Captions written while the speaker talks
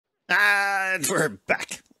And we're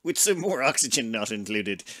back with some more oxygen not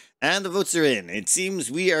included. And the votes are in. It seems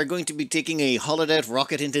we are going to be taking a hollowed out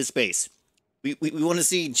rocket into space. We want to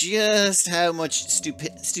see just how much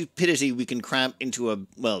stupidity we can cram into a,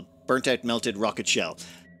 well, burnt out melted rocket shell.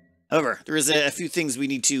 However, there is a few things we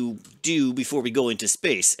need to do before we go into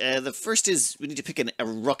space. The first is we need to pick a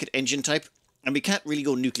rocket engine type. And we can't really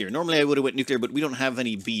go nuclear. Normally I would have went nuclear, but we don't have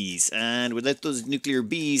any bees. And without those nuclear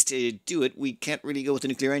bees to do it, we can't really go with the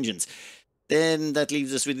nuclear engines. Then that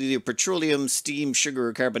leaves us with either petroleum, steam, sugar,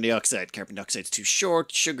 or carbon dioxide. Carbon dioxide's too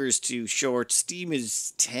short, sugar's too short, steam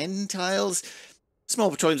is 10 tiles.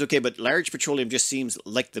 Small petroleum's okay, but large petroleum just seems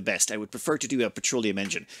like the best. I would prefer to do a petroleum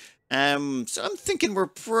engine. So I'm thinking we're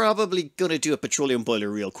probably going to do a petroleum boiler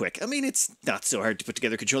real quick. I mean, it's not so hard to put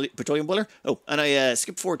together a petroleum boiler. Oh, and I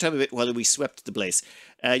skipped forward time a bit while we swept the place.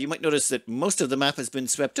 You might notice that most of the map has been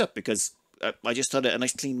swept up because I just thought a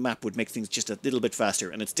nice clean map would make things just a little bit faster,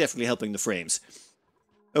 and it's definitely helping the frames.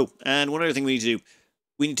 Oh, and one other thing we need to do.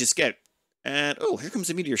 We need to scout. And, oh, here comes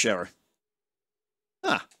a meteor shower.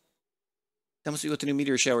 Ah. That must be what the new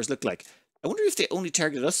meteor showers look like. I wonder if they only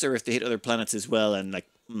target us or if they hit other planets as well, and like,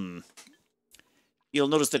 You'll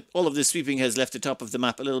notice that all of this sweeping has left the top of the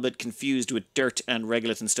map a little bit confused with dirt and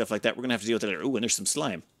regolith and stuff like that. We're going to have to deal with that later. Oh, and there's some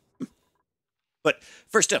slime. But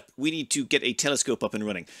first up, we need to get a telescope up and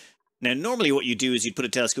running. Now, normally what you do is you'd put a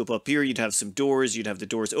telescope up here, you'd have some doors, you'd have the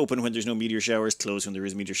doors open when there's no meteor showers, closed when there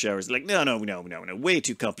is meteor showers. Like, no, way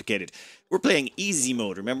too complicated. We're playing easy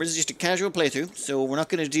mode, remember? This is just a casual playthrough, so we're not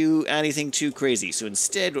going to do anything too crazy. So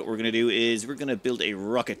instead, what we're going to do is we're going to build a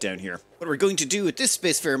rocket down here. What we're going to do with this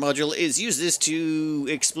Spacefarer module is use this to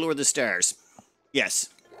explore the stars. Yes,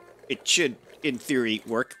 it should, in theory,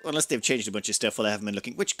 work, unless they've changed a bunch of stuff while I haven't been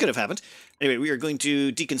looking, which could have happened. Anyway, we are going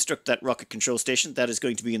to deconstruct that rocket control station. That is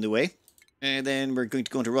going to be in the way. And then we're going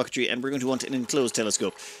to go into rocketry, and we're going to want an enclosed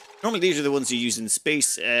telescope. Normally, these are the ones you use in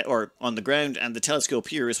space, or on the ground, and the telescope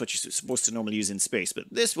here is what you're supposed to normally use in space. But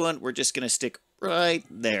this one, we're just going to stick right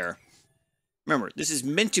there. Remember, this is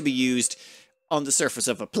meant to be used on the surface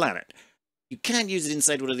of a planet. You can use it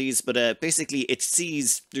inside one of these, but basically it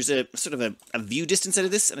sees, there's a sort of a view distance out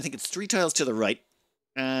of this, and I think it's 3 tiles to the right,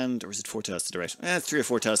 and, or is it 4 tiles to the right? 3 or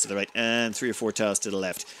 4 tiles to the right, and 3 or 4 tiles to the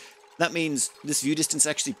left. That means this view distance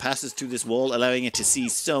actually passes through this wall, allowing it to see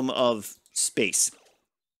some of space.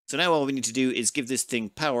 So now all we need to do is give this thing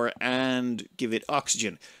power and give it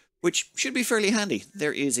oxygen, which should be fairly handy.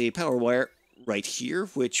 There is a power wire right here,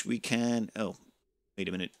 which we can, oh, wait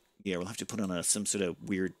a minute. Yeah, we'll have to put on some sort of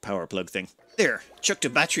weird power plug thing. There, chucked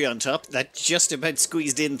a battery on top. That just about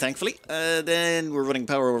squeezed in, thankfully. Then we're running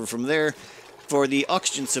power over from there. For the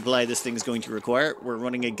oxygen supply this thing is going to require, we're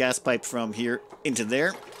running a gas pipe from here into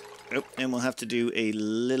there. Oh, and we'll have to do a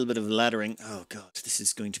little bit of laddering. Oh god, this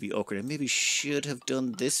is going to be awkward. I maybe should have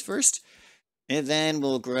done this first. And then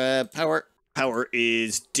we'll grab power. Power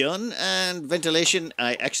is done. And ventilation,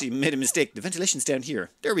 I actually made a mistake. The ventilation's down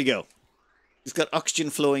here. There we go. We've got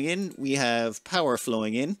oxygen flowing in. We have power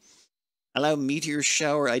flowing in. Allow meteor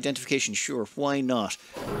shower identification. Sure, why not?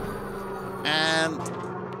 And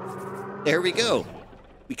there we go.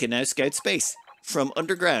 We can now scout space from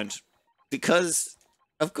underground. Because,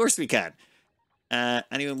 of course we can.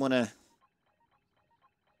 Anyone want to...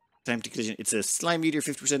 Time to collision. It's a slime meteor,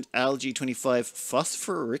 50%, algae, 25,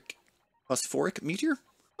 phosphoric meteor?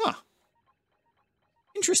 Huh.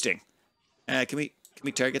 Interesting. Can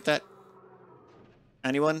we target that?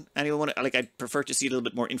 Anyone want to, like, I'd prefer to see a little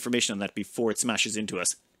bit more information on that before it smashes into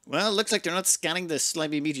us. Well, looks like they're not scanning the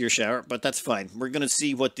slimy meteor shower, but that's fine. We're going to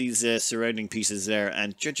see what these surrounding pieces are,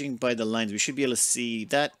 and judging by the lines, we should be able to see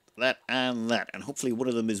that, and that, and hopefully one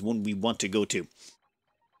of them is one we want to go to.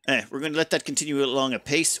 We're going to let that continue along a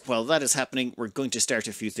pace. While that is happening, we're going to start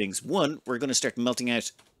a few things. One, we're going to start melting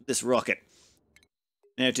out this rocket.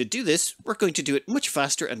 Now, to do this, we're going to do it much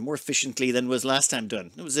faster and more efficiently than was last time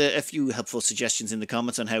done. There was a few helpful suggestions in the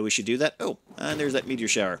comments on how we should do that. Oh, and there's that meteor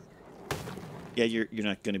shower. Yeah, you're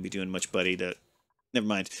not going to be doing much, buddy. Never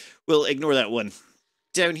mind. We'll ignore that one.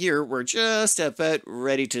 Down here, we're just about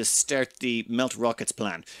ready to start the melt rockets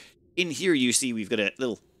plan. In here, you see we've got a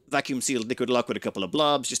little vacuum-sealed liquid lock with a couple of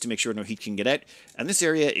blobs just to make sure no heat can get out. And this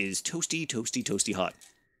area is toasty, toasty, toasty hot.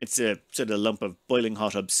 It's a sort of lump of boiling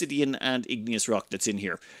hot obsidian and igneous rock that's in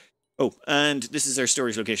here. Oh, and this is our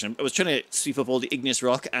storage location. I was trying to sweep up all the igneous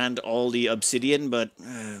rock and all the obsidian, but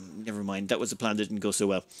never mind. That was a plan that didn't go so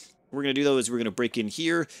well. What we're going to do, though, is we're going to break in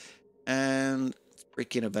here, and let's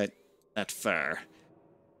break in about that far.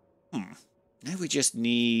 Now we just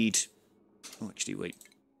need... Oh, actually, wait.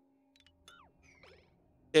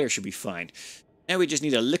 There should be fine. Now we just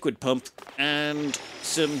need a liquid pump and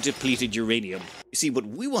some depleted uranium. You see, what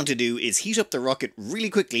we want to do is heat up the rocket really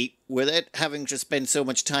quickly without having to spend so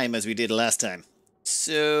much time as we did last time.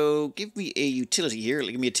 So give me a utility here,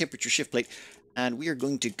 give me a temperature shift plate, and we are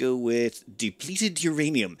going to go with depleted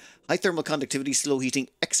uranium. High thermal conductivity, slow heating,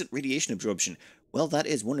 excellent radiation absorption. Well, that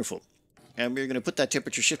is wonderful. And we're going to put that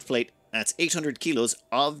temperature shift plate, that's 800 kilos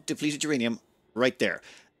of depleted uranium right there.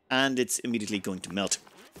 And it's immediately going to melt.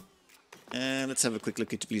 And let's have a quick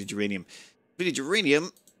look at depleted uranium. Depleted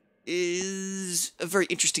uranium is a very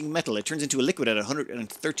interesting metal. It turns into a liquid at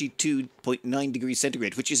 132.9 degrees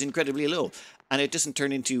centigrade, which is incredibly low. And it doesn't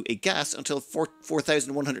turn into a gas until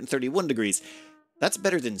 4,131 degrees. That's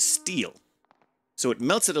better than steel. So it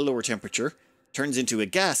melts at a lower temperature, turns into a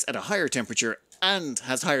gas at a higher temperature, and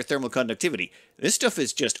has higher thermal conductivity. This stuff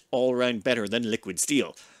is just all around better than liquid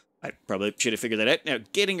steel. I probably should have figured that out. Now,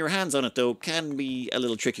 getting your hands on it, though, can be a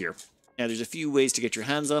little trickier. Now, there's a few ways to get your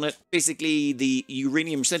hands on it. Basically, the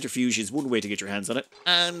uranium centrifuge is one way to get your hands on it,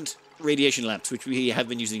 and radiation lamps, which we have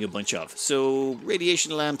been using a bunch of. So,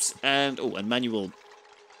 radiation lamps and manual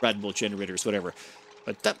rad bolt generators, whatever.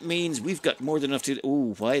 But that means we've got more than enough to...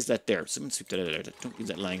 Oh, why is that there? Someone sweep that out. Don't leave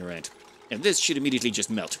that lying around. And this should immediately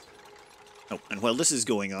just melt. Oh, and while this is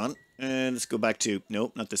going on, and let's go back to...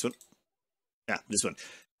 No, not this one. Yeah, this one.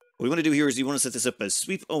 What we want to do here is we want to set this up as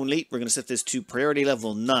sweep only. We're going to set this to priority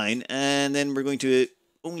level 9, and then we're going to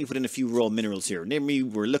only put in a few raw minerals here. Namely,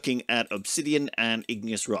 we're looking at obsidian and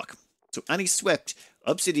igneous rock. So any swept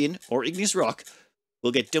obsidian or igneous rock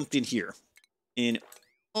will get dumped in here, in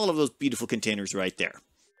all of those beautiful containers right there.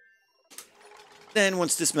 Then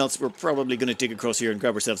once this melts, we're probably going to dig across here and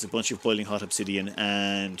grab ourselves a bunch of boiling hot obsidian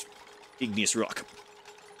and igneous rock.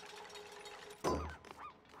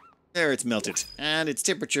 There, it's melted, and its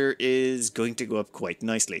temperature is going to go up quite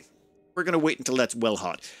nicely. We're going to wait until that's well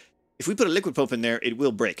hot. If we put a liquid pump in there, it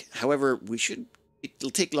will break. However,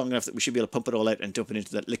 it'll take long enough that we should be able to pump it all out and dump it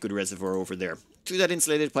into that liquid reservoir over there. Through that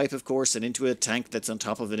insulated pipe, of course, and into a tank that's on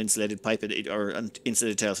top of an insulated pipe, or an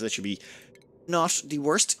insulated tile, so that should be not the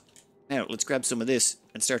worst. Now, let's grab some of this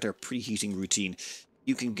and start our preheating routine.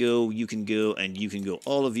 You can go, and you can go.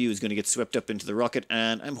 All of you is going to get swept up into the rocket,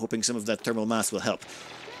 and I'm hoping some of that thermal mass will help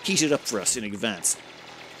heat it up for us in advance.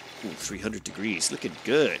 Ooh, 300 degrees, looking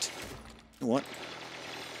good. You know what?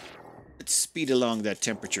 Let's speed along that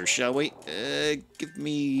temperature, shall we? Give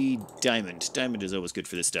me diamond. Diamond is always good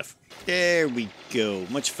for this stuff. There we go.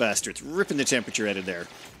 Much faster. It's ripping the temperature out of there.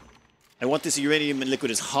 I want this uranium liquid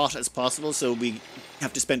as hot as possible, so we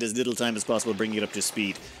have to spend as little time as possible bringing it up to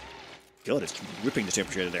speed. God, it's ripping the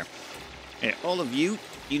temperature out of there. All of you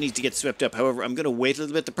need to get swept up. However, I'm going to wait a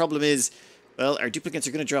little bit. The problem is, well, our duplicants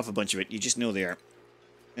are going to drop a bunch of it. You just know they are.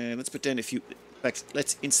 Let's put down a few... In fact,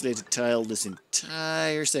 let's insulate tile this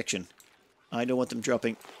entire section. I don't want them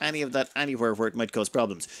dropping any of that anywhere where it might cause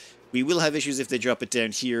problems. We will have issues if they drop it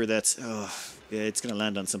down here. That's... Oh, yeah, it's going to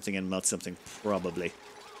land on something and melt something, probably.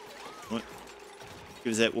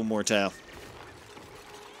 Give us that one more tile.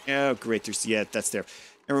 Oh, great. Yeah, that's there.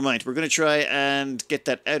 Never mind. We're going to try and get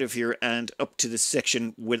that out of here and up to this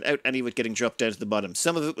section without any of it getting dropped down to the bottom.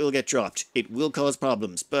 Some of it will get dropped. It will cause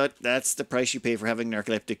problems, but that's the price you pay for having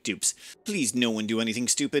narcoleptic dupes. Please no one do anything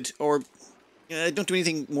stupid, or don't do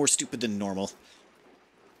anything more stupid than normal.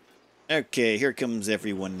 Okay, here comes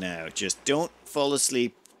everyone now. Just don't fall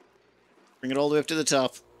asleep. Bring it all the way up to the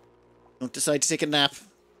top. Don't decide to take a nap.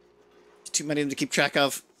 There's too many of them to keep track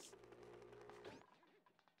of.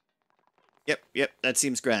 Yep, that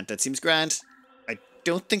seems grand. That seems grand. I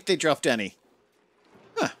don't think they dropped any.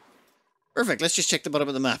 Huh. Perfect, let's just check the bottom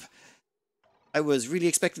of the map. I was really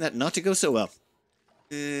expecting that not to go so well.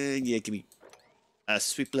 Yeah, give me a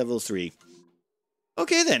sweep level 3.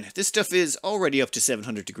 Okay then, this stuff is already up to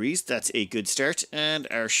 700 degrees. That's a good start, and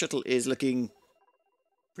our shuttle is looking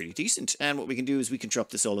pretty decent. And what we can do is we can drop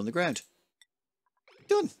this all on the ground.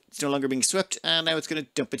 Done. It's no longer being swept, and now it's going to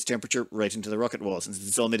dump its temperature right into the rocket wall. Since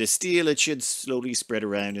it's all made of steel, it should slowly spread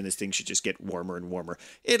around, and this thing should just get warmer and warmer.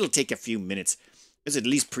 It'll take a few minutes, because it at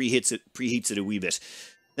least preheats it a wee bit.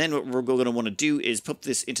 Then what we're going to want to do is pump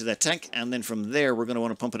this into that tank, and then from there we're going to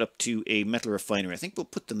want to pump it up to a metal refinery. I think we'll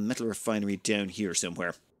put the metal refinery down here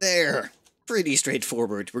somewhere. There! Pretty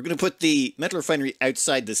straightforward. We're going to put the metal refinery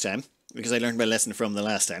outside this time, because I learned my lesson from the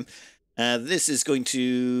last time. This is going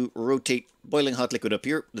to rotate boiling hot liquid up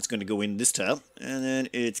here. That's going to go in this tile. And then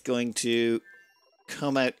it's going to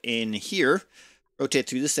come out in here, rotate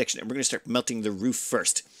through this section, and we're going to start melting the roof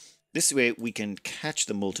first. This way we can catch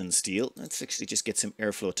the molten steel. Let's actually just get some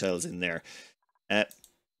airflow tiles in there.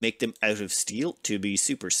 Make them out of steel to be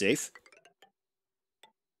super safe.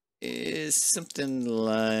 Is something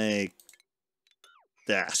like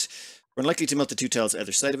that. We're unlikely to melt the 2 tiles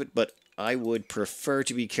either side of it, but I would prefer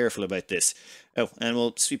to be careful about this. Oh, and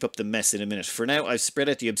we'll sweep up the mess in a minute. For now, I've spread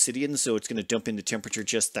out the obsidian, so it's going to dump in the temperature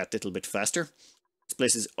just that little bit faster. This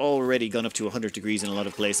place has already gone up to 100 degrees in a lot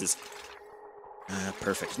of places.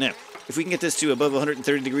 Perfect. Now, if we can get this to above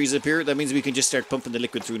 130 degrees up here, that means we can just start pumping the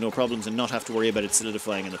liquid through no problems and not have to worry about it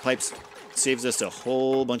solidifying in the pipes. Saves us a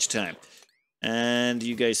whole bunch of time. And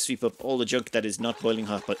you guys sweep up all the junk that is not boiling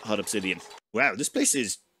hot obsidian. Wow, this place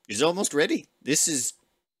is almost ready. This is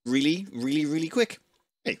really, really, really quick.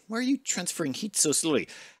 Hey, why are you transferring heat so slowly?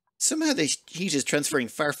 Somehow the heat is transferring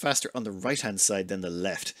far faster on the right-hand side than the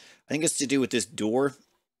left. I think it's to do with this door.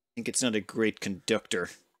 I think it's not a great conductor.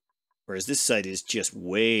 Whereas this side is just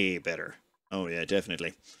way better. Oh yeah,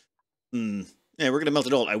 definitely. Yeah, we're going to melt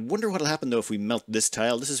it all. I wonder what'll happen though if we melt this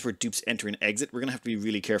tile. This is where dupes enter and exit. We're going to have to be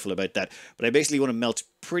really careful about that. But I basically want to melt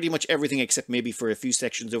pretty much everything except maybe for a few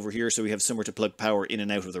sections over here so we have somewhere to plug power in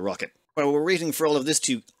and out of the rocket. While we're waiting for all of this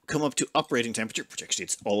to come up to operating temperature, which actually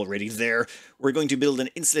it's already there, we're going to build an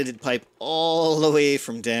insulated pipe all the way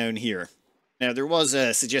from down here. Now, there was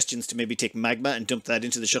suggestions to maybe take magma and dump that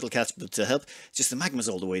into the shuttle catapult to help. It's just the magma's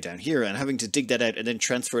all the way down here, and having to dig that out and then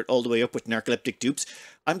transfer it all the way up with narcoleptic dupes,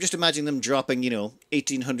 I'm just imagining them dropping,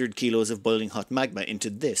 1,800 kilos of boiling hot magma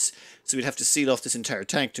into this. So we'd have to seal off this entire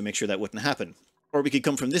tank to make sure that wouldn't happen. Or we could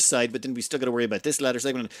come from this side, but then we still got to worry about this ladder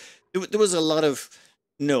segment. There was a lot of...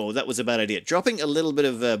 No, that was a bad idea. Dropping a little bit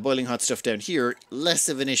of boiling hot stuff down here, less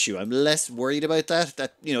of an issue. I'm less worried about that.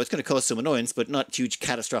 That, it's going to cause some annoyance, but not huge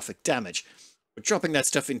catastrophic damage. But dropping that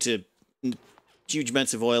stuff into huge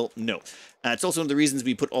amounts of oil, no. It's also one of the reasons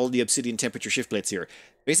we put all the obsidian temperature shift plates here.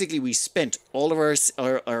 Basically, we spent all of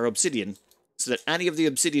our obsidian so that any of the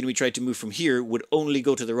obsidian we tried to move from here would only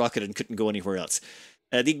go to the rocket and couldn't go anywhere else.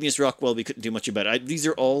 The igneous rock, well, we couldn't do much about it. These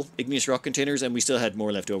are all igneous rock containers, and we still had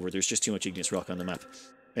more left over. There's just too much igneous rock on the map.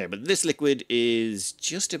 Yeah, but this liquid is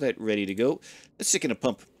just about ready to go. Let's stick in a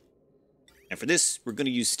pump. And for this, we're going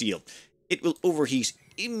to use steel. It will overheat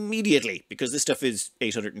immediately because this stuff is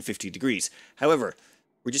 850 degrees. However,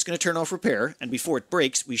 we're just going to turn off repair, and before it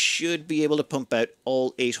breaks, we should be able to pump out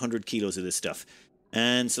all 800 kilos of this stuff.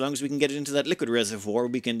 And so long as we can get it into that liquid reservoir,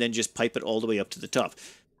 we can then just pipe it all the way up to the top.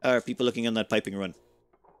 Are people looking on that piping run?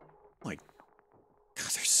 My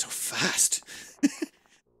God, they're so fast.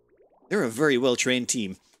 They're a very well-trained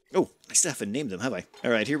team. Oh, I still haven't named them, have I?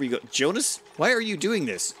 Alright, here we go. Jonas, why are you doing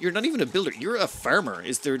this? You're not even a builder. You're a farmer.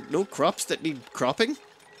 Is there no crops that need cropping?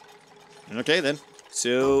 Okay, then.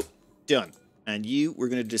 So, done. And you, we're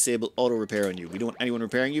going to disable auto-repair on you. We don't want anyone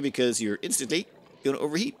repairing you because you're instantly going to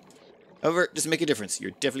overheat. However, doesn't make a difference.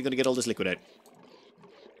 You're definitely going to get all this liquid out.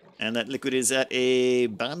 And that liquid is at a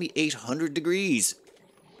balmy 800 degrees.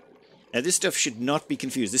 Now, this stuff should not be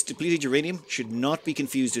confused. This depleted uranium should not be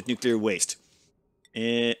confused with nuclear waste.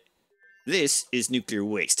 This is nuclear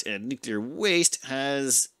waste, and nuclear waste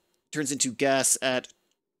turns into gas at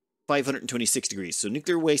 526 degrees. So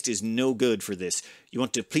nuclear waste is no good for this. You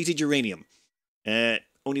want depleted uranium.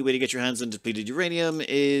 Only way to get your hands on depleted uranium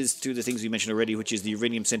is through the things we mentioned already, which is the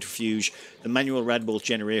uranium centrifuge, the manual rad bolt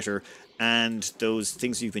generator, and those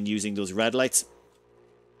things we've been using, those rad lights.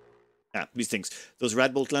 These things. Those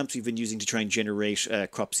rad bolt lamps we've been using to try and generate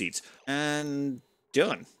crop seeds. And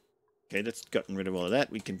done. Okay, that's gotten rid of all of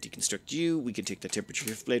that. We can deconstruct you. We can take the temperature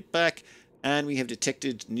shift plate back. And we have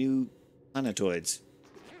detected new planetoids.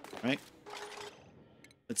 Right?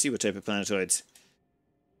 Let's see what type of planetoids.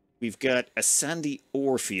 We've got a sandy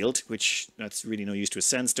ore field, which that's really no use to us.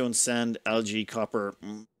 Sandstone, sand, algae, copper.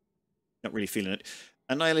 Not really feeling it.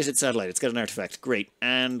 Annihilated satellite. It's got an artifact. Great.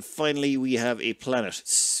 And finally, we have a planet.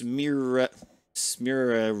 Smira,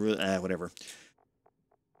 whatever.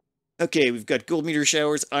 Okay, we've got gold meteor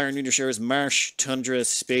showers, iron meteor showers, marsh, tundra,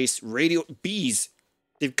 space, radio... Bees!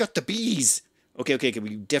 They've got the bees! Okay,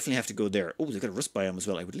 we definitely have to go there. Oh, they've got a rust biome as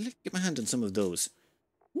well. I would like to get my hand on some of those.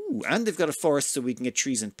 Ooh, and they've got a forest so we can get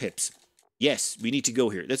trees and pips. Yes, we need to go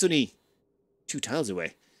here. That's only 2 tiles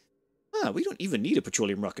away. We don't even need a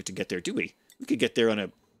petroleum rocket to get there, do we? We could get there on a...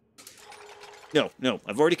 No,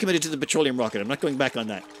 I've already committed to the petroleum rocket. I'm not going back on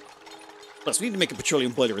that. Plus, we need to make a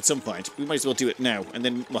petroleum boiler at some point. We might as well do it now, and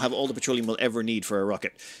then we'll have all the petroleum we'll ever need for a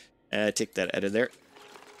rocket. Take that out of there.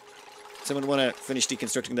 Someone want to finish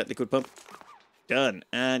deconstructing that liquid pump? Done.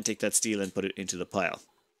 And take that steel and put it into the pile.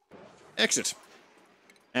 Exit.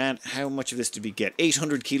 And how much of this did we get?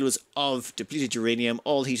 800 kilos of depleted uranium,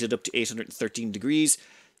 all heated up to 813 degrees.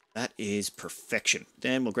 That is perfection.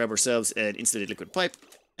 Then we'll grab ourselves an insulated liquid pipe,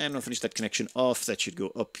 and we'll finish that connection off. That should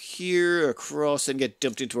go up here, across, and get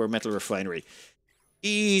dumped into our metal refinery.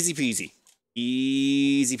 Easy peasy.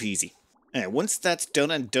 Easy peasy. Once that's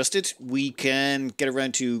done and dusted, we can get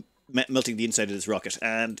around to melting the inside of this rocket,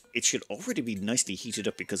 and it should already be nicely heated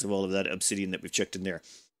up because of all of that obsidian that we've chucked in there.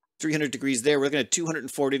 300 degrees there, we're looking at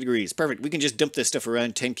 240 degrees. Perfect. We can just dump this stuff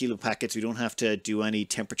around 10 kilo packets. We don't have to do any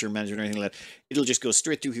temperature management or anything like that. It'll just go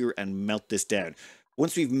straight through here and melt this down.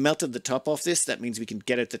 Once we've melted the top off this, that means we can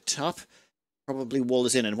get at the top, probably wall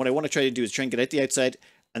this in. And what I want to try to do is try and get out the outside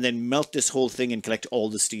and then melt this whole thing and collect all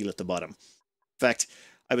the steel at the bottom. In fact,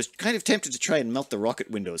 I was kind of tempted to try and melt the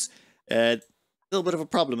rocket windows. A little bit of a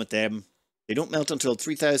problem with them. They don't melt until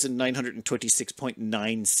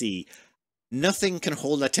 3926.9 C. Nothing can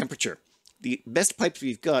hold that temperature. The best pipes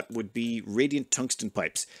we've got would be radiant tungsten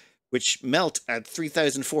pipes, which melt at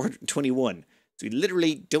 3421. So we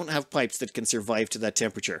literally don't have pipes that can survive to that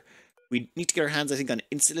temperature. We need to get our hands, I think, on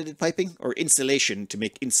insulated piping or insulation to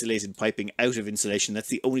make insulated piping out of insulation. That's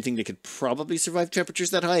the only thing that could probably survive temperatures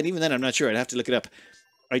that high. And even then, I'm not sure. I'd have to look it up.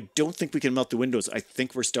 I don't think we can melt the windows. I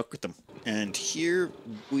think we're stuck with them. And here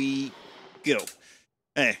we go.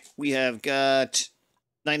 We have got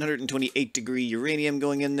 928 degree uranium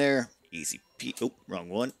going in there. Easy oh, wrong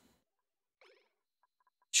one.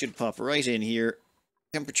 Should pop right in here.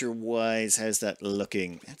 Temperature-wise, how's that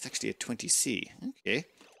looking? That's actually at 20 C. Okay.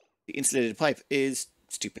 The insulated pipe is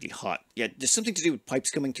stupidly hot. Yeah, there's something to do with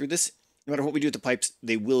pipes coming through this. No matter what we do with the pipes,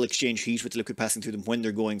 they will exchange heat with the liquid passing through them when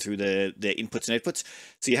they're going through the inputs and outputs.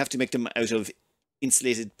 So you have to make them out of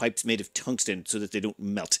insulated pipes made of tungsten so that they don't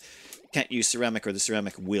melt. You can't use ceramic or the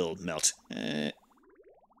ceramic will melt.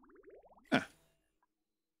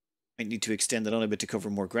 I need to extend that on a bit to cover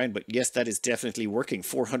more ground, but yes, that is definitely working.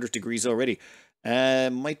 400 degrees already.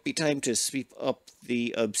 Might be time to sweep up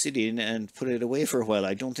the obsidian and put it away for a while.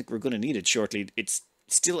 I don't think we're going to need it shortly. It's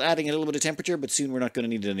still adding a little bit of temperature, but soon we're not going to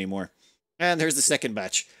need it anymore. And there's the second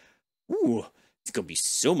batch. Ooh, it's going to be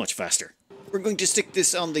so much faster. We're going to stick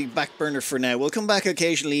this on the back burner for now. We'll come back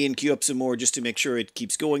occasionally and queue up some more just to make sure it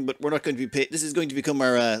keeps going, but we're not going to be this is going to become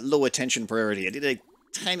our low attention priority. I did a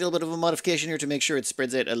tiny little bit of a modification here to make sure it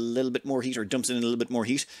spreads out a little bit more heat or dumps in a little bit more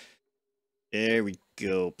heat. There we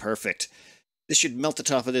go. Perfect. This should melt the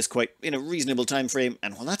top of this quite in a reasonable time frame,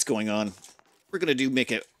 and while that's going on, we're going to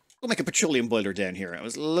make a petroleum boiler down here. I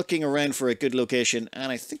was looking around for a good location,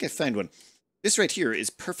 and I think I found one. This right here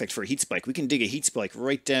is perfect for a heat spike. We can dig a heat spike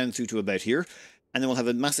right down through to about here, and then we'll have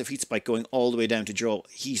a massive heat spike going all the way down to draw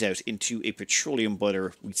heat out into a petroleum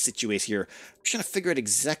boiler we situate here. I'm trying to figure out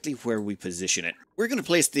exactly where we position it. We're going to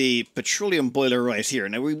place the petroleum boiler right here.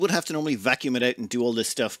 Now, we would have to normally vacuum it out and do all this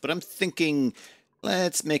stuff, but I'm thinking,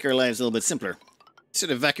 let's make our lives a little bit simpler.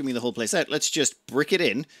 Instead of vacuuming the whole place out, let's just brick it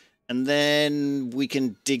in, and then we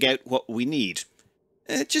can dig out what we need.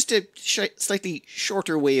 Just a slightly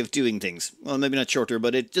shorter way of doing things. Well, maybe not shorter,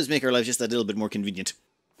 but it does make our lives just a little bit more convenient.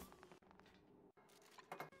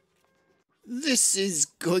 This is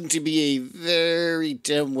going to be a very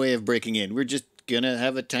dumb way of breaking in. We're just going to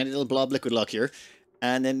have a tiny little blob liquid lock here,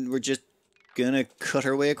 and then we're just going to cut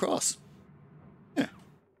our way across. Yeah.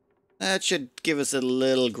 That should give us a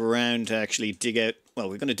little ground to actually dig out. Well,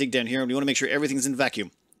 we're going to dig down here, and we want to make sure everything's in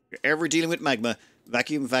vacuum. If you're ever dealing with magma,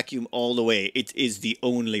 vacuum, vacuum all the way. It is the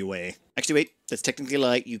only way. Actually, wait, that's technically a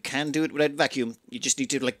lie. You can do it without vacuum. You just need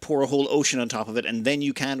to, like, pour a whole ocean on top of it, and then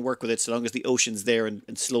you can work with it so long as the ocean's there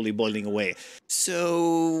and slowly boiling away.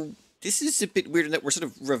 So, this is a bit weird in that we're sort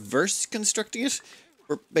of reverse constructing it.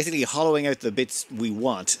 We're basically hollowing out the bits we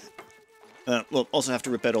want. We'll also have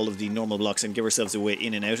to rip out all of the normal blocks and give ourselves a way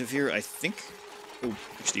in and out of here, I think. Oh,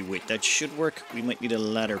 actually, wait, that should work. We might need a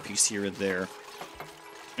ladder piece here or there.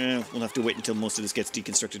 We'll have to wait until most of this gets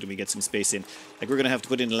deconstructed and we get some space in. Like, we're going to have to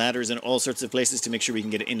put in ladders in all sorts of places to make sure we can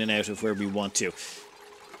get in and out of where we want to.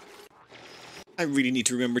 I really need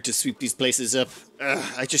to remember to sweep these places up.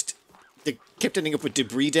 They kept ending up with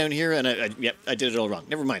debris down here, and I did it all wrong.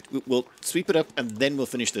 Never mind. We'll sweep it up, and then we'll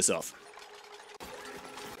finish this off.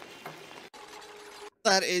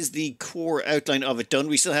 That is the core outline of it done.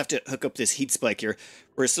 We still have to hook up this heat spike here.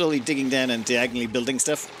 We're slowly digging down and diagonally building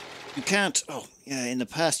stuff. You can't... Oh, yeah, in the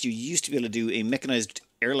past, you used to be able to do a mechanized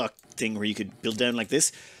airlock thing where you could build down like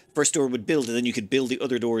this. First door would build, and then you could build the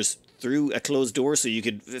other doors through a closed door, so you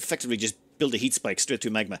could effectively just build a heat spike straight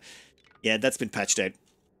through magma. Yeah, that's been patched out.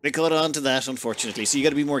 They caught on to that, unfortunately, so you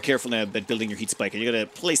got to be more careful now about building your heat spike, and you got to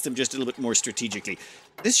place them just a little bit more strategically.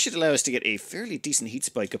 This should allow us to get a fairly decent heat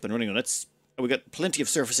spike up and running on it. We got plenty of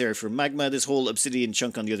surface area for magma, this whole obsidian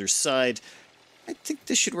chunk on the other side. I think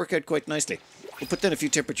this should work out quite nicely. We'll put down a few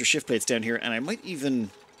temperature shift plates down here, and I might even...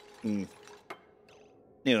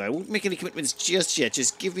 No, I won't make any commitments just yet.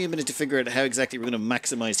 Just give me a minute to figure out how exactly we're going to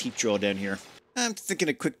maximize heat draw down here. I'm thinking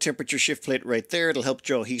a quick temperature shift plate right there. It'll help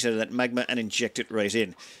draw heat out of that magma and inject it right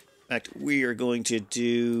in. fact, we are going to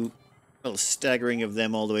do a little staggering of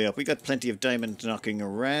them all the way up. We got plenty of diamond knocking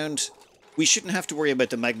around. We shouldn't have to worry about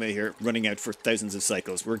the magma here running out for thousands of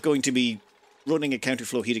cycles. We're going to be running a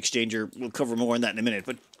counterflow heat exchanger. We'll cover more on that in a minute.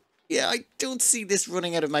 But yeah, I don't see this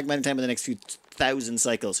running out of magma in time in the next few thousand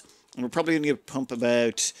cycles. And we're probably going to pump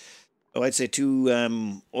about, oh, I'd say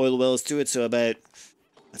 2 oil wells to it. So about,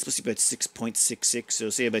 that's supposed to be about 6.66. So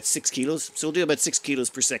say about 6 kilos. So we'll do about 6 kilos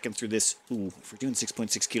per second through this. Ooh, if we're doing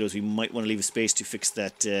 6.6 kilos, we might want to leave a space to fix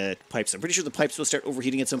that pipes. I'm pretty sure the pipes will start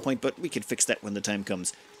overheating at some point, but we can fix that when the time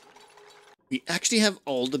comes. We actually have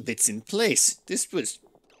all the bits in place. This was...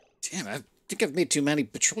 Damn, I think I've made too many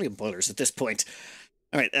petroleum boilers at this point.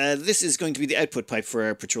 Alright, this is going to be the output pipe for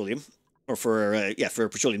our petroleum. Or for our, yeah, for our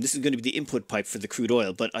petroleum. This is going to be the input pipe for the crude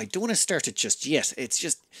oil, but I don't want to start it just yet. It's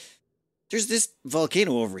just... There's this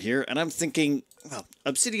volcano over here, and I'm thinking... Well,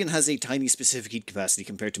 obsidian has a tiny specific heat capacity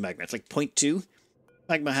compared to magma. It's like 0.2.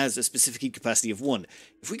 Magma has a specific heat capacity of 1.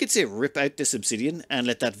 If we could, say, rip out this obsidian and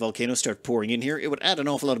let that volcano start pouring in here, it would add an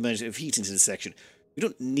awful lot of heat into this section. We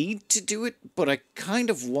don't need to do it, but I kind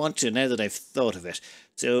of want to now that I've thought of it.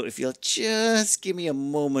 So if you'll just give me a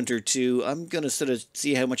moment or two, I'm going to sort of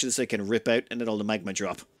see how much of this I can rip out and let all the magma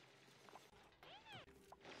drop.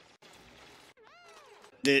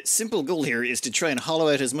 The simple goal here is to try and hollow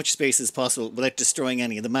out as much space as possible without destroying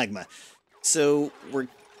any of the magma. So we're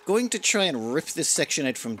going to try and rip this section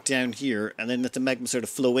out from down here and then let the magma sort of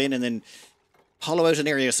flow in and then hollow out an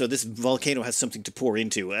area so this volcano has something to pour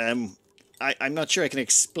into. I'm not sure I can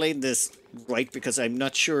explain this right because I'm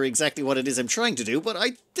not sure exactly what it is I'm trying to do, but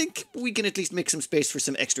I think we can at least make some space for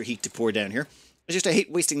some extra heat to pour down here. I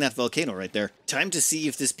hate wasting that volcano right there. Time to see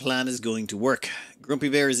if this plan is going to work. Grumpy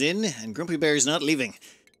Bear is in, and Grumpy Bear is not leaving.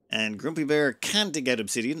 And Grumpy Bear can dig out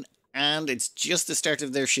obsidian, and it's just the start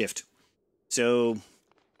of their shift. So,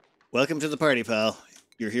 welcome to the party, pal.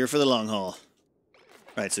 You're here for the long haul.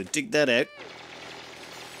 Right, so dig that out.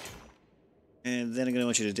 And then I'm going to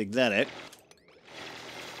want you to dig that out.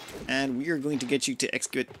 And we are going to get you to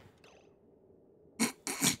excavate...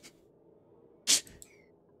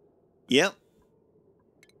 Yep.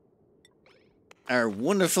 Our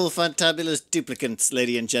wonderful, fantabulous duplicants,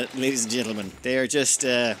 ladies and gentlemen. They are just,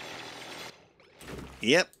 Yep.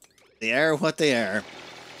 They are what they are.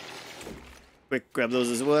 Quick, grab those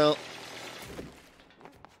as well.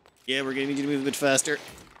 Yeah, we're going to need you to move a bit faster.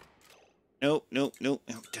 No, no, no.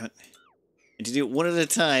 Oh, damn it. And to do it one at a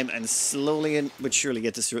time and slowly but surely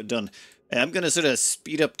get this done. I'm going to sort of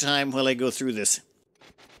speed up time while I go through this.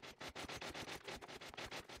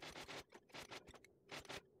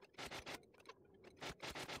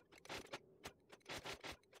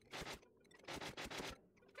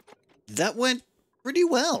 That went pretty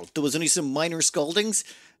well. There was only some minor scaldings.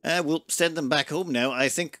 We'll send them back home now. I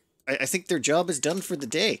think their job is done for the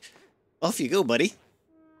day. Off you go, buddy.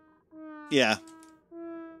 Yeah.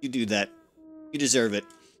 You do that. You deserve it.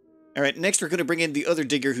 Alright, next we're going to bring in the other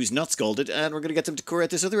digger who's not scalded, and we're going to get them to core out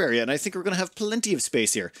this other area, and I think we're going to have plenty of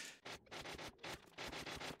space here.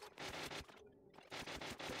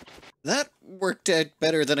 That worked out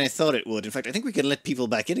better than I thought it would. In fact, I think we can let people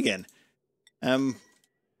back in again.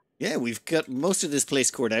 Yeah, we've got most of this place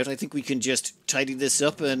cored out. I think we can just tidy this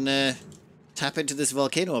up and tap into this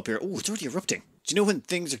volcano up here. Oh, it's already erupting. Do you know when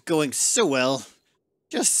things are going so well?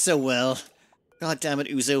 Just so well. God damn it,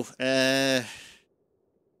 Uzo.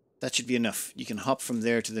 That should be enough. You can hop from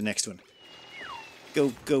there to the next one.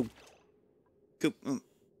 Go, go, go.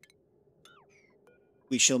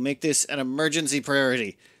 We shall make this an emergency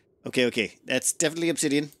priority. Okay, okay. That's definitely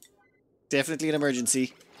obsidian. Definitely an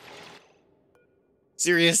emergency.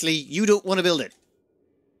 Seriously, you don't want to build it.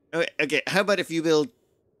 Okay, okay, how about if you build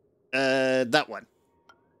that one?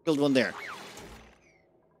 Build one there.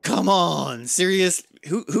 Come on, serious?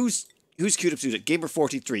 Who's queued up to it?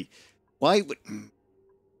 Gamer43. Why would...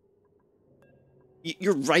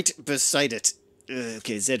 You're right beside it.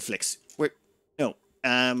 Okay, Zflix. Where? No.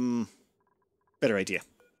 Better idea.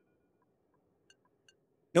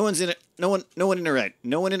 No one's in it. No one in or out.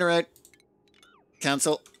 No one in or out.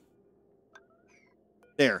 Cancel.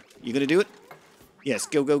 There. You gonna do it? Yes.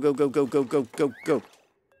 Go, go, go, go, go, go, go, go, go.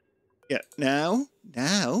 Yeah. Now.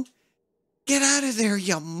 Now. Get out of there,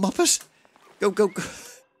 you muppet. Go, go, go.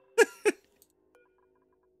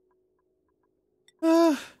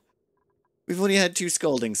 We've only had 2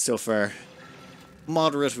 scaldings so far.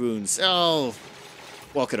 Moderate wounds. Oh.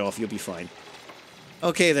 Walk it off. You'll be fine.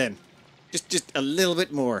 Okay, then. Just a little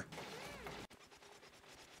bit more.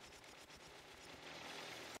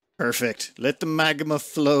 Perfect. Let the magma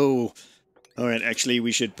flow. Alright, actually,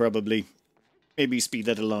 we should probably maybe speed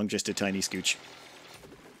that along just a tiny scooch.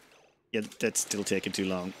 Yeah, that's still taking too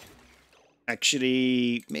long.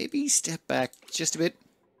 Actually, maybe step back just a bit.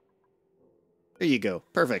 There you go.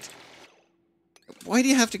 Perfect. Why do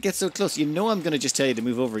you have to get so close? You know I'm going to just tell you to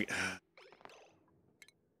move over.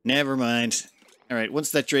 Never mind. Alright, once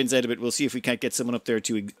that drains out a bit, we'll see if we can't get someone up there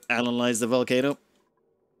to analyze the volcano.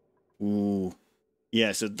 Ooh.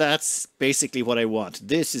 Yeah, so that's basically what I want.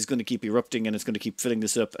 This is going to keep erupting and it's going to keep filling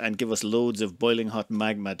this up and give us loads of boiling hot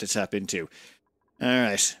magma to tap into.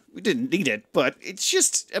 Alright, we didn't need it, but it's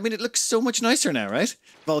just, I mean, it looks so much nicer now, right?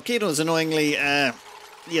 Volcanoes, annoyingly, yeah,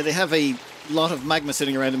 they have a lot of magma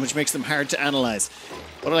sitting around them, which makes them hard to analyze.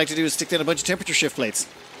 What I like to do is stick down a bunch of temperature shift plates.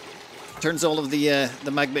 Turns all of the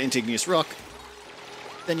magma into igneous rock.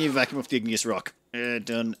 Then you vacuum up the igneous rock.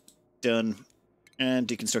 Done. And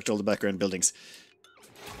deconstruct all the background buildings.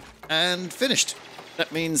 And finished.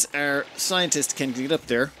 That means our scientist can get up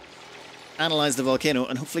there, analyze the volcano,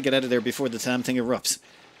 and hopefully get out of there before the damn thing erupts.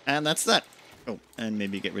 And that's that. Oh, and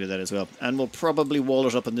maybe get rid of that as well. And we'll probably wall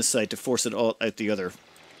it up on this side to force it all out the other.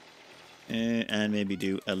 And maybe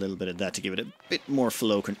do a little bit of that to give it a bit more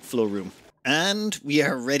flow room. And we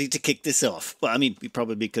are ready to kick this off. Well, I mean, we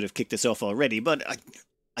probably could have kicked this off already, but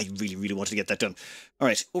I really, really wanted to get that done. All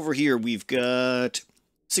right, over here we've got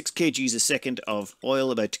 6 kgs a second of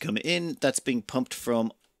oil about to come in. That's being pumped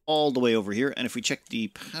from all the way over here. And if we check the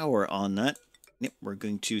power on that, yep, we're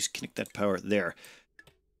going to connect that power there.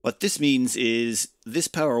 What this means is this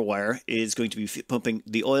power wire is going to be pumping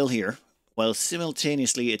the oil here, while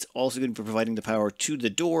simultaneously it's also going to be providing the power to the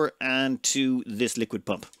door and to this liquid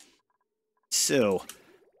pump. So,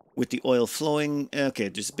 with the oil flowing, okay,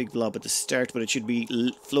 there's a big blob at the start, but it should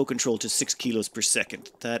be flow control to 6 kilos per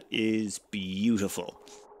second. That is beautiful.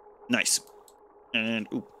 Nice. And,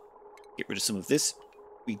 ooh, get rid of some of this.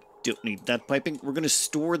 We don't need that piping. We're going to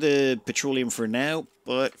store the petroleum for now,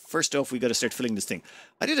 but first off, we got to start filling this thing.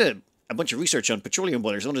 I did a bunch of research on petroleum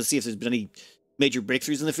boilers. I wanted to see if there's been any major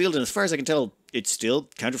breakthroughs in the field, and as far as I can tell, it's still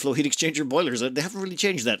counterflow heat exchanger boilers. They haven't really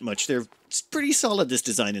changed that much. They're pretty solid, this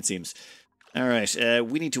design, it seems. Alright,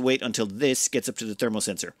 we need to wait until this gets up to the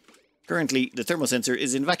thermosensor. Currently, the thermosensor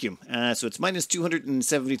is in vacuum, so it's minus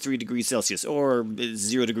 273 degrees Celsius, or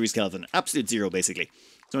 0 degrees Kelvin. Absolute zero, basically.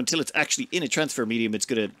 So until it's actually in a transfer medium, it's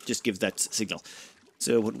going to just give that signal.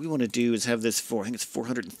 So what we want to do is have this for, I think it's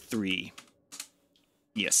 403.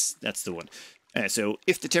 Yes, that's the one. So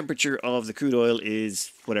if the temperature of the crude oil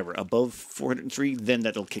is, whatever, above 403, then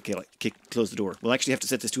that'll close the door. We'll actually have to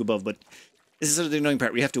set this to above, but this is sort of the annoying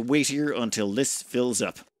part. We have to wait here until this fills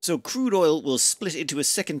up. So crude oil will split into a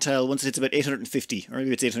second tile once it's about 850, or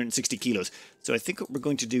maybe it's 860 kilos. So I think what we're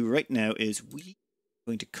going to do right now is we're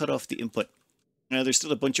going to cut off the input. Now there's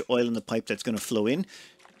still a bunch of oil in the pipe that's going to flow in,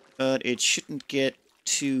 but it shouldn't get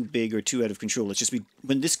too big or too out of control. It's just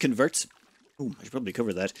when this converts... Ooh, I should probably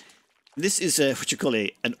cover that. This is what you call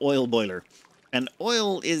an oil boiler. And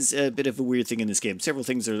oil is a bit of a weird thing in this game. Several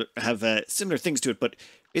things have similar things to it, but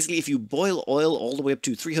basically if you boil oil all the way up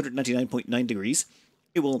to 399.9 degrees,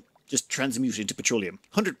 it will just transmute into petroleum.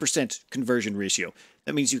 100% conversion ratio.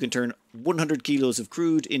 That means you can turn 100 kilos of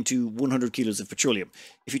crude into 100 kilos of petroleum.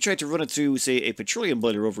 If you try to run it through, say, a petroleum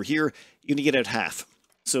boiler over here, you're going to get out half.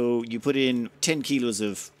 So you put in 10 kilos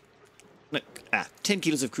of 10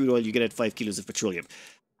 kilos of crude oil, you get out 5 kilos of petroleum.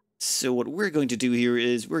 So what we're going to do here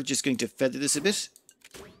is we're just going to feather this a bit.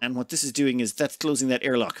 And what this is doing is that's closing that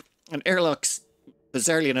airlock. And airlocks,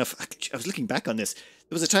 bizarrely enough, I was looking back on this.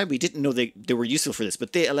 There was a time we didn't know they were useful for this,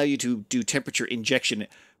 but they allow you to do temperature injection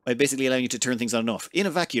by basically allowing you to turn things on and off. In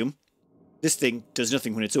a vacuum, this thing does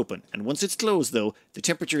nothing when it's open. And once it's closed, though, the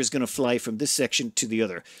temperature is going to fly from this section to the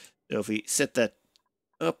other. So if we set that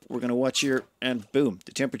up, we're going to watch here, and boom,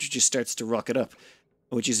 the temperature just starts to rocket up,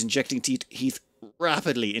 which is injecting heat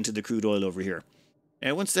rapidly into the crude oil over here.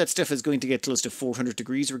 And once that stuff is going to get close to 400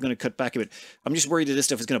 degrees, we're going to cut back a bit. I'm just worried that this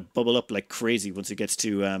stuff is going to bubble up like crazy once it gets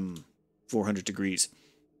to 400 degrees.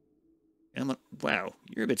 Wow,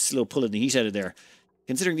 you're a bit slow pulling the heat out of there.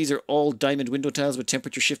 Considering these are all diamond window tiles with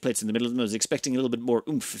temperature shift plates in the middle of them, I was expecting a little bit more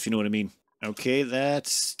oomph, if you know what I mean. Okay,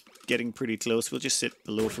 that's getting pretty close. We'll just sit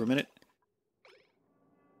below for a minute.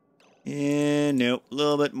 And no, a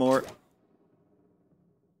little bit more.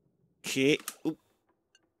 Okay. Oop.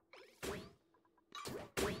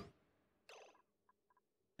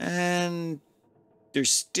 And there's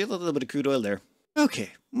still a little bit of crude oil there.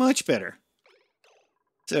 Okay, much better.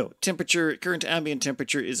 So, temperature, current ambient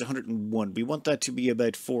temperature is 101. We want that to be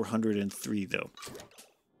about 403, though.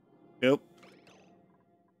 Nope.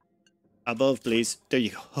 Above, please. There you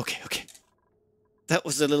go. Okay. That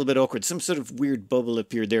was a little bit awkward. Some sort of weird bubble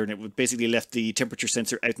appeared there, and it basically left the temperature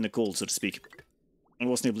sensor out in the cold, so to speak. I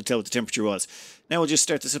wasn't able to tell what the temperature was. Now we'll just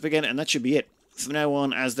start this up again, and that should be it. from now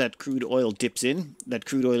on, as that crude oil dips in, that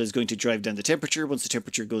crude oil is going to drive down the temperature. Once the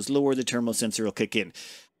temperature goes lower, the thermal sensor will kick in.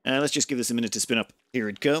 Let's just give this a minute to spin up. Here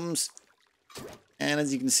it comes. And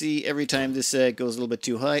as you can see, every time this goes a little bit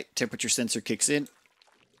too high, temperature sensor kicks in.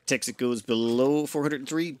 Text it goes below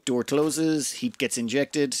 403, door closes, heat gets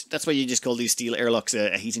injected. That's why you just call these steel airlocks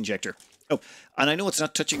a heat injector. Oh, and I know it's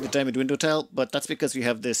not touching the diamond window tile, but that's because we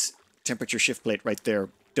have this temperature shift plate right there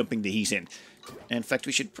dumping the heat in. In fact,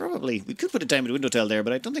 we could put a diamond window tile there,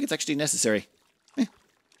 but I don't think it's actually necessary.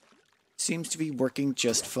 Seems to be working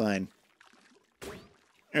just fine.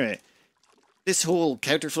 Alright. This whole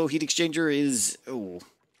counterflow heat exchanger is... Oh,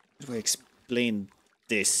 how do I explain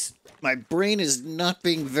this? My brain is not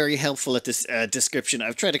being very helpful at this description.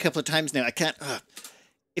 I've tried a couple of times now. I can't...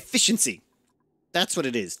 Efficiency. That's what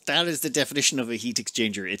it is. That is the definition of a heat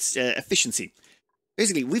exchanger. It's efficiency.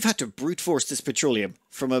 Basically, we've had to brute force this petroleum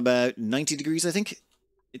from about 90 degrees, I think.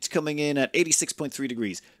 It's coming in at 86.3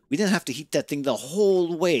 degrees. We then have to heat that thing the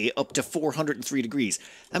whole way up to 403 degrees.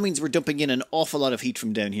 That means we're dumping in an awful lot of heat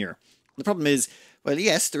from down here. The problem is, well,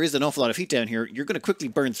 yes, there is an awful lot of heat down here. You're going to quickly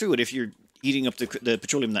burn through it if you're heating up the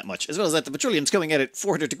petroleum that much. As well as that, the petroleum's coming at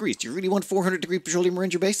 400 degrees. Do you really want 400 degree petroleum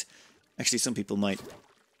around your base? Actually, some people might.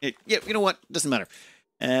 Yeah, you know what? Doesn't matter.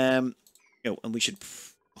 And we should...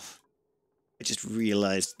 I just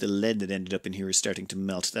realized the lead that ended up in here is starting to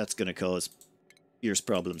melt. That's going to cause fierce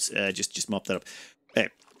problems. Just mop that up. Okay.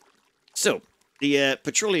 So, the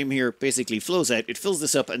petroleum here basically flows out. It fills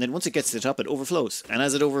this up, and then once it gets to the top, it overflows. And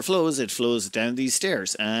as it overflows, it flows down these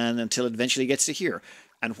stairs, and until it eventually gets to here.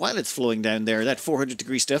 And while it's flowing down there, that 400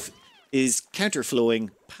 degree stuff is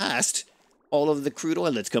counterflowing past all of the crude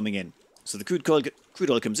oil that's coming in. So the crude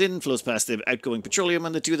oil comes in, flows past the outgoing petroleum,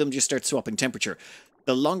 and the two of them just start swapping temperature.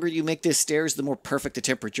 The longer you make this stairs, the more perfect the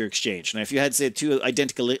temperature exchange. Now, if you had, say, two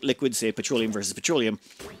identical liquids, say petroleum versus petroleum,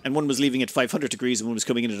 and one was leaving at 500 degrees and one was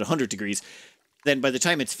coming in at 100 degrees, then by the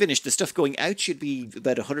time it's finished, the stuff going out should be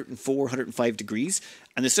about 104, 105 degrees,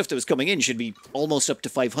 and the stuff that was coming in should be almost up to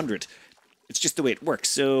 500. It's just the way it works.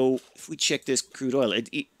 So if we check this crude oil,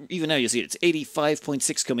 even now you see it's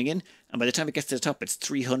 85.6 coming in, and by the time it gets to the top, it's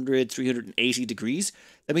 300, 380 degrees.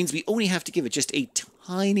 That means we only have to give it just a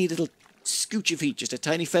tiny little scooch of heat, just a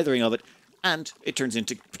tiny feathering of it, and it turns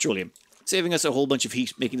into petroleum, saving us a whole bunch of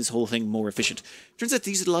heat, making this whole thing more efficient. Turns out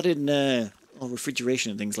these are a lot in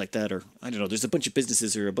refrigeration and things like that, or I don't know, there's a bunch of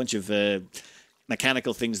businesses or a bunch of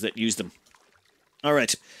mechanical things that use them. All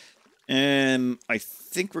right. I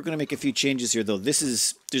think we're going to make a few changes here, though.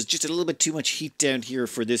 There's just a little bit too much heat down here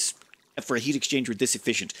for a heat exchanger this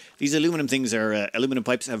efficient. These aluminum things are, aluminum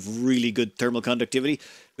pipes have really good thermal conductivity,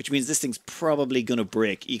 which means this thing's probably going to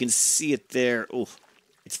break. You can see it there. Oh,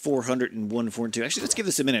 it's 401, 402. Actually, let's give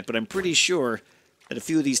this a minute, but I'm pretty sure that a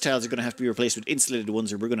few of these tiles are going to have to be replaced with insulated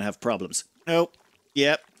ones or we're going to have problems. Oh,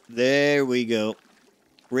 yep, there we go.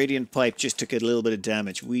 Radiant pipe just took a little bit of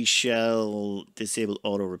damage. We shall disable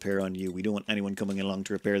auto repair on you. We don't want anyone coming along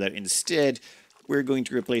to repair that. Instead, we're going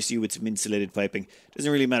to replace you with some insulated piping. Doesn't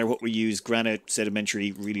really matter what we use. Granite,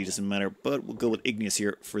 sedimentary, really doesn't matter. But we'll go with igneous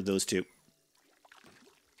here for those two.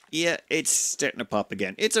 Yeah, it's starting to pop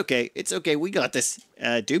again. It's okay. It's okay. We got this.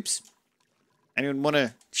 Dupes? Anyone want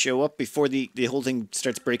to show up before the whole thing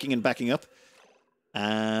starts breaking and backing up?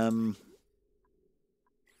 No,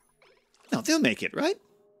 they'll make it, right?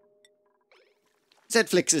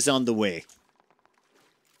 Zflix is on the way.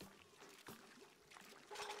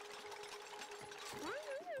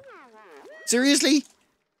 Seriously?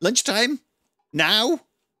 Lunchtime? Now?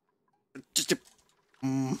 Just a...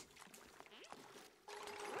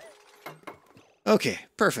 Okay,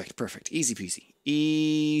 perfect. Easy peasy.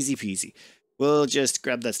 Easy peasy. We'll just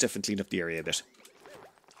grab that stuff and clean up the area a bit.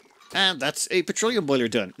 And that's a petroleum boiler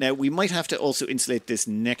done. Now, we might have to also insulate this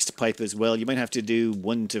next pipe as well. You might have to do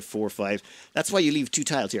 1 to 4, 5. That's why you leave 2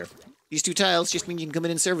 tiles here. These 2 tiles just mean you can come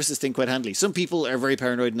in and service this thing quite handily. Some people are very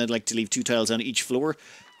paranoid and they'd like to leave 2 tiles on each floor.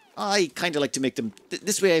 I kind of like to make them...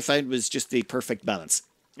 This way I found was just the perfect balance.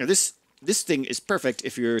 Now, this thing is perfect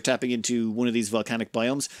if you're tapping into one of these volcanic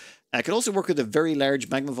biomes. It could also work with a very large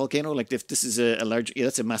magma volcano, like if this is a large... Yeah,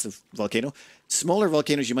 that's a massive volcano. Smaller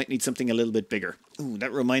volcanoes, you might need something a little bit bigger. Ooh,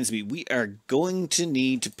 that reminds me, we are going to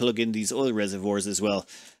need to plug in these oil reservoirs as well.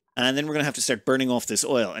 And then we're going to have to start burning off this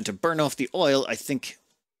oil. And to burn off the oil, I think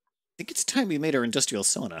it's time we made our industrial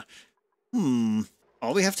sauna.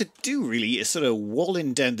 All we have to do, really, is sort of wall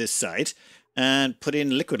in down this side and put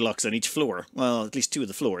in liquid locks on each floor. Well, at least 2 of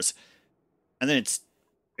the floors. And then it's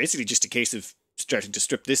basically just a case of starting to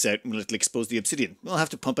strip this out and it'll expose the obsidian. We'll have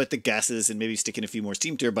to pump out the gases and maybe stick in a few more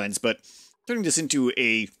steam turbines, but turning this into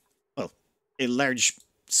a large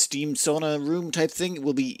steam sauna room type thing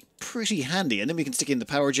will be pretty handy. And then we can stick in the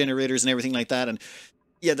power generators and everything like that. And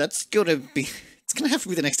yeah, that's going to be... It's going to have to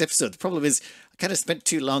be the next episode. The problem is, I kind of spent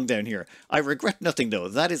too long down here. I regret nothing, though.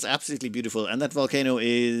 That is absolutely beautiful. And that volcano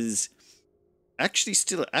is actually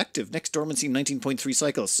still active. Next dormancy, 19.3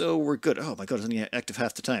 cycles. So we're good. Oh my god, it's only active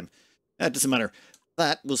half the time. That doesn't matter.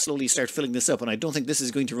 That will slowly start filling this up, and I don't think this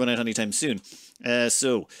is going to run out anytime soon.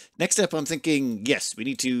 So, next up, I'm thinking, yes, we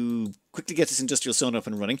need to quickly get this industrial sauna up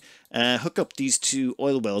and running. Hook up these 2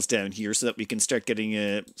 oil wells down here so that we can start getting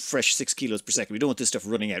a fresh 6 kilos per second. We don't want this stuff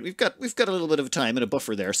running out. We've got a little bit of time and a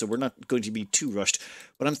buffer there, so we're not going to be too rushed.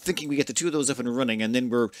 But I'm thinking we get the 2 of those up and running, and then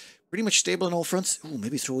we're pretty much stable on all fronts. Oh,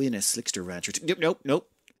 maybe throw in a slickster ranch or 2. Nope. Don't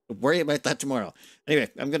worry about that tomorrow. Anyway,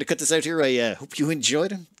 I'm going to cut this out here. I hope you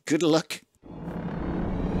enjoyed it. Good luck.